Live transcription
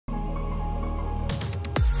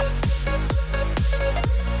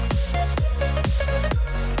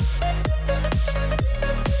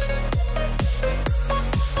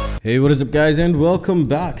Hey, what is up guys, and welcome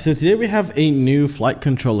back. So today we have a new flight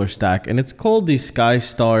controller stack, and it's called the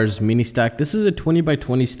SkyStars Mini stack. This is a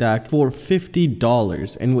 20x20 stack for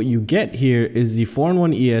 $50, and what you get here is the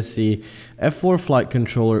 4-in-1 ESC F4 flight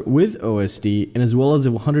controller with OSD, and as well as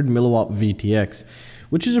a 100 milliwatt VTX,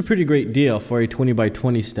 which is a pretty great deal for a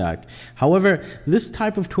 20x20 stack. However, this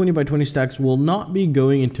type of 20x20 stacks will not be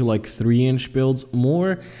going into like 3-inch builds,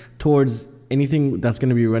 more towards anything that's going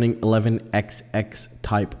to be running 11XX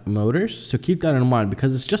type motors. So keep that in mind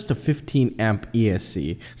because it's just a 15 amp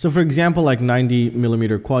ESC. So for example, like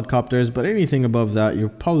 90mm quadcopters, but anything above that, you'll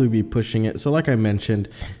probably be pushing it. So like I mentioned,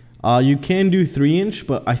 you can do 3-inch,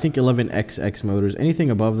 but I think 11XX motors,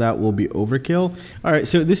 anything above that will be overkill. All right,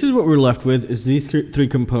 so this is what we're left with, is these three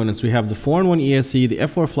components. We have the 4-in-1 ESC, the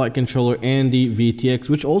F4 flight controller, and the VTX,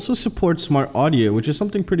 which also supports smart audio, which is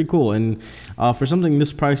something pretty cool. And for something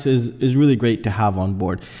this price is really great to have on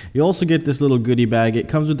board. You also get this little goodie bag. It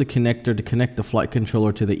comes with the connector to connect the flight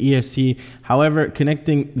controller to the ESC. However,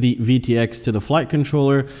 connecting the VTX to the flight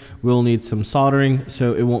controller will need some soldering,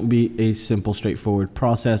 so it won't be a simple, straightforward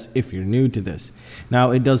process if you're new to this.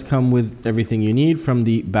 Now, it does come with everything you need, from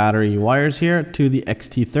the battery wires here to the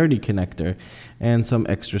Xt60 connector and some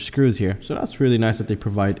extra screws here. So that's really nice that they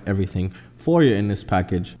provide everything for you in this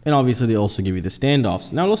package. And obviously they also give you the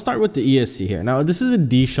standoffs. Now let's start with the ESC here. Now this is a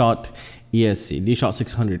D-Shot ESC, D-Shot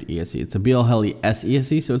 600 ESC. It's a BLHeli S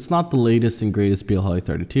ESC, so it's not the latest and greatest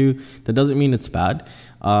BLHeli32. That doesn't mean it's bad.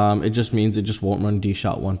 It just means it just won't run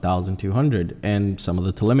D-Shot 1200 and some of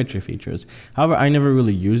the telemetry features. However, I never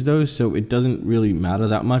really use those, so it doesn't really matter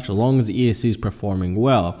that much as long as the ESC is performing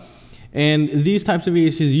well. And these types of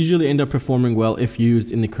ESCs usually end up performing well if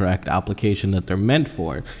used in the correct application that they're meant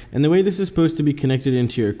for. And the way this is supposed to be connected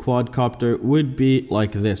into your quadcopter would be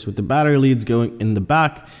like this, with the battery leads going in the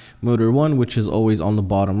back, motor 1, which is always on the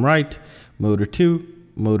bottom right, motor 2,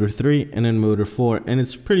 motor 3, and then motor 4, and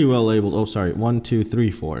it's pretty well labeled. Oh sorry, 1 2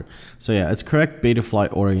 3 4. So yeah, it's correct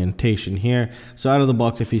Betaflight orientation here. So out of the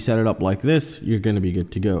box, if you set it up like this, you're going to be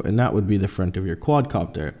good to go, and that would be the front of your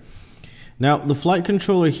quadcopter. Now the flight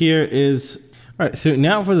controller here is, all right, so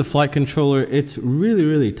now for the flight controller, it's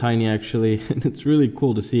really tiny actually, and it's really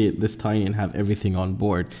cool to see it this tiny and have everything on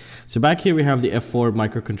board. So back here we have the F4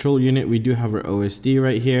 microcontroller unit. We do have our OSD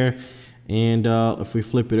right here, and if we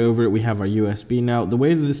flip it over, we have our USB. Now the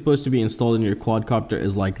way that it's supposed to be installed in your quadcopter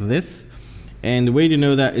is like this, and the way to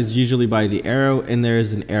know that is usually by the arrow, and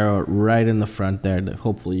there's an arrow right in the front there that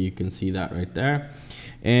hopefully you can see that right there.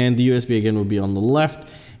 And the USB again will be on the left.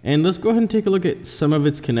 And let's go ahead and take a look at some of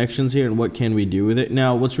its connections here and what can we do with it.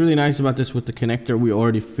 Now, what's really nice about this with the connector, we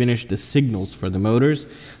already finished the signals for the motors.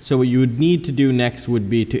 So what you would need to do next would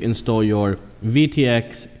be to install your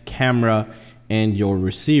VTX, camera, and your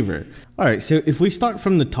receiver. All right, so if we start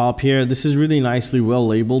from the top here, this is really nicely well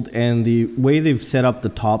labeled, and the way they've set up the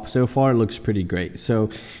top so far looks pretty great. So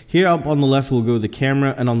here up on the left will go the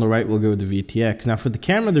camera, and on the right will go the VTX. Now for the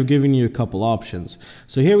camera, they're giving you a couple options.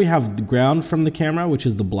 So here we have the ground from the camera, which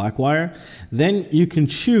is the black wire. Then you can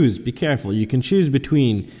choose, be careful, you can choose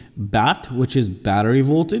between BAT, which is battery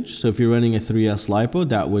voltage. So if you're running a 3S LiPo,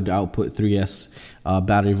 that would output 3S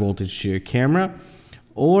battery voltage to your camera.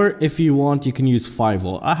 Or if you want, you can use 5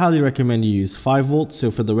 volt. I highly recommend you use 5 volt.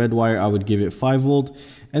 So for the red wire, I would give it 5 volt.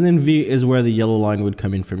 And then V is where the yellow line would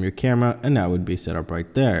come in from your camera, and that would be set up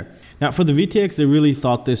right there. Now for the VTX, they really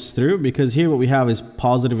thought this through, because here what we have is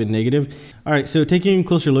positive and negative. All right, so taking a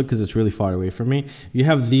closer look, because it's really far away from me, you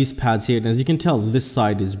have these pads here, and as you can tell, this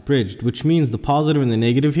side is bridged, which means the positive and the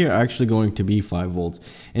negative here are actually going to be 5 volts.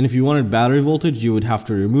 And if you wanted battery voltage, you would have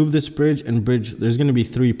to remove this bridge and bridge, there's going to be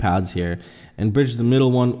 3 pads here, and bridge the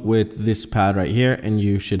middle one with this pad right here, and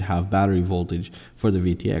you should have battery voltage for the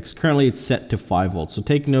VTX. Currently it's set to 5 volts, so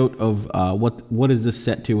take note of what is this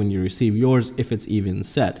set to when you receive yours, if it's even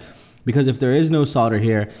set. Because if there is no solder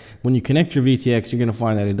here, when you connect your VTX, you're going to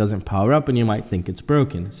find that it doesn't power up and you might think it's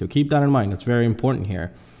broken. So keep that in mind. That's very important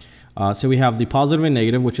here. So we have the positive and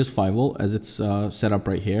negative, which is 5 volt as it's set up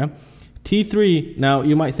right here. T3, now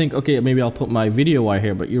you might think, okay, maybe I'll put my video wire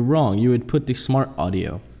here, but you're wrong. You would put the smart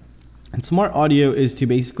audio. And smart audio is to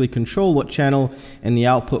basically control what channel and the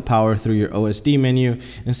output power through your OSD menu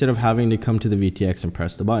instead of having to come to the VTX and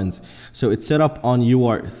press the buttons. So it's set up on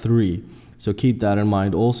UART3. So keep that in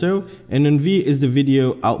mind also. And then V is the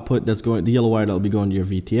video output that's going, the yellow wire that will be going to your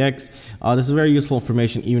VTX. This is very useful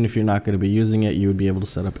information. Even if you're not going to be using it, you would be able to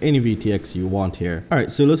set up any VTX you want here. All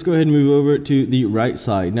right, so let's go ahead and move over to the right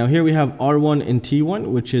side. Now here we have R1 and T1,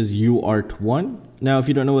 which is UART1. Now, if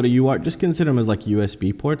you don't know what a UART, just consider them as like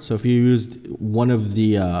USB ports. So if you used one of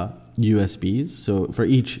the USBs. So for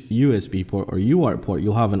each USB port or UART port,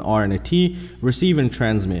 you'll have an R and a T, receive and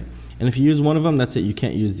transmit. And if you use one of them, that's it. You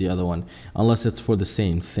can't use the other one unless it's for the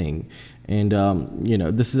same thing. And you know,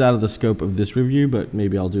 this is out of the scope of this review, but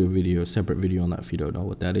maybe I'll do a separate video on that if you don't know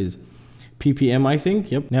what that is. PPM, I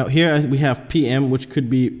think. Yep. Now here we have PM, which could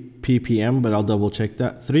be PPM, but I'll double check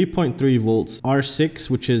that. 3.3 volts, R6,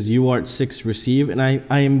 which is UART6 receive. And I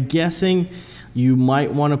am guessing you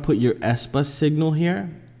might want to put your S-Bus signal here,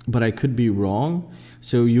 but I could be wrong.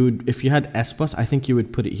 So you would, if you had S-Bus, I think you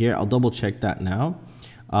would put it here. I'll double check that now.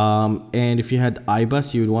 And if you had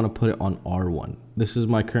iBus, you would want to put it on R1. This is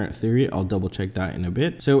my current theory. I'll double check that in a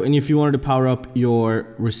bit. So, and if you wanted to power up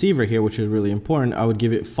your receiver here, which is really important, I would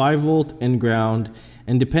give it 5 volt and ground.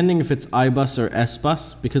 And depending if it's iBus or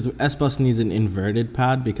S-Bus, because S-Bus needs an inverted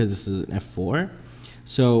pad because this is an F4.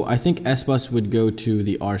 So I think S-Bus would go to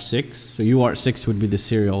the R6. So UART6 would be the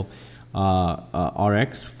serial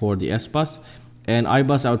RX for the S-Bus. And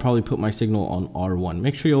iBus, I would probably put my signal on R1.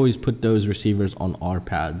 Make sure you always put those receivers on R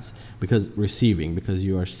pads because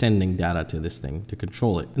you are sending data to this thing to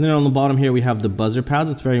control it. And then on the bottom here, we have the buzzer pads.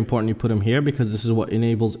 It's very important you put them here because this is what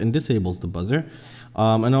enables and disables the buzzer.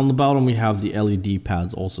 And on the bottom, we have the LED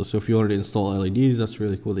pads also. So if you wanted to install LEDs, that's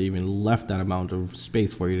really cool. They even left that amount of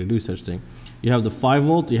space for you to do such thing. You have the 5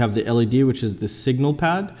 volt, you have the LED, which is the signal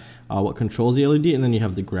pad, what controls the LED, and then you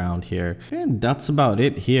have the ground here. And that's about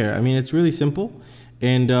it here. I mean, it's really simple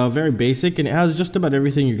and very basic, and it has just about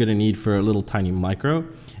everything you're gonna need for a little tiny micro.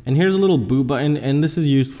 And here's a little boot button, and this is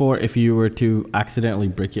used for if you were to accidentally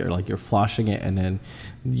break it, or like you're flashing it and then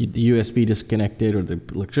the USB disconnected or the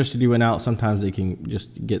electricity went out. Sometimes they can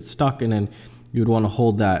just get stuck, and then you would want to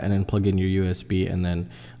hold that and then plug in your USB and then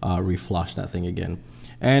reflash that thing again.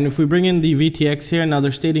 And if we bring in the VTX here, now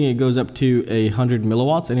they're stating it goes up to 100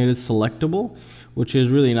 milliwatts, and it is selectable, which is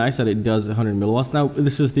really nice that it does 100 milliwatts. Now,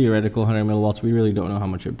 this is theoretical 100 milliwatts. We really don't know how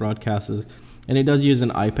much it broadcasts. And it does use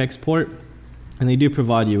an IPEX port, and they do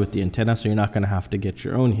provide you with the antenna, so you're not going to have to get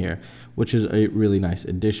your own here, which is a really nice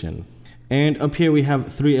addition. And up here we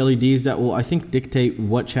have 3 LEDs that will, I think, dictate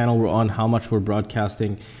what channel we're on, how much we're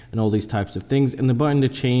broadcasting, and all these types of things. And the button to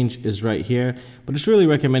change is right here, but it's really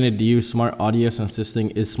recommended to use smart audio since this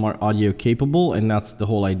thing is smart audio capable, and that's the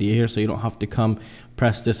whole idea here. So you don't have to come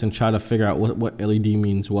press this and try to figure out what LED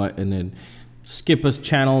means what, and then skip a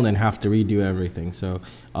channel and then have to redo everything. So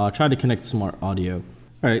try to connect smart audio.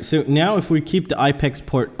 All right, so now if we keep the IPEX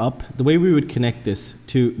port up, the way we would connect this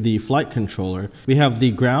to the flight controller, we have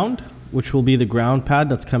the ground, which will be the ground pad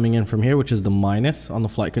that's coming in from here, which is the minus on the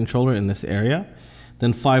flight controller in this area.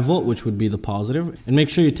 Then 5 volt, which would be the positive. And make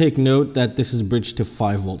sure you take note that this is bridged to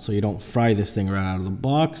 5 volts, so you don't fry this thing right out of the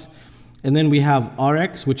box. And then we have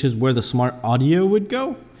RX, which is where the smart audio would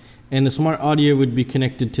go. And the smart audio would be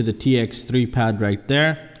connected to the TX3 pad right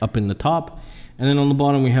there, up in the top. And then on the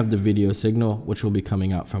bottom, we have the video signal, which will be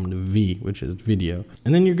coming out from the V, which is video.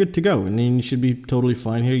 And then you're good to go. And then you should be totally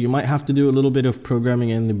fine here. You might have to do a little bit of programming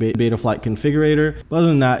in the Betaflight configurator. But other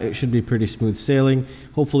than that, it should be pretty smooth sailing.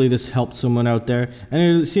 Hopefully this helped someone out there.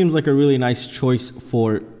 And it seems like a really nice choice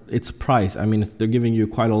for its price. I mean, they're giving you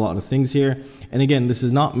quite a lot of things here. And again, this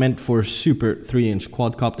is not meant for super 3-inch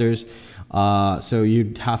quadcopters. So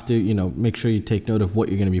you'd have to, make sure you take note of what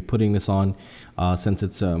you're going to be putting this on, since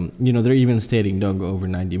it's, they're even stating don't go over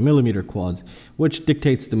 90 millimeter quads, which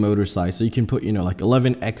dictates the motor size. So you can put, like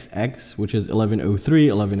 11XX, which is 1103,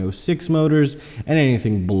 1106 motors, and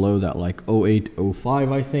anything below that, like 08,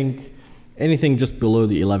 05, I think. Anything just below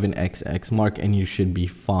the 11XX mark, and you should be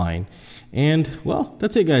fine. And well,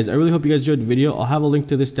 that's it, guys. I really hope you guys enjoyed the video. I'll have a link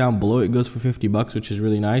to this down below. It goes for 50 bucks, which is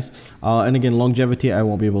really nice. And again, longevity, I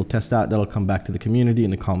won't be able to test that. That'll come back to the community in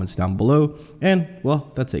the comments down below. And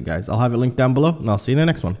well, that's it, guys. I'll have it linked down below, and I'll see you in the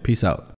next one. Peace out.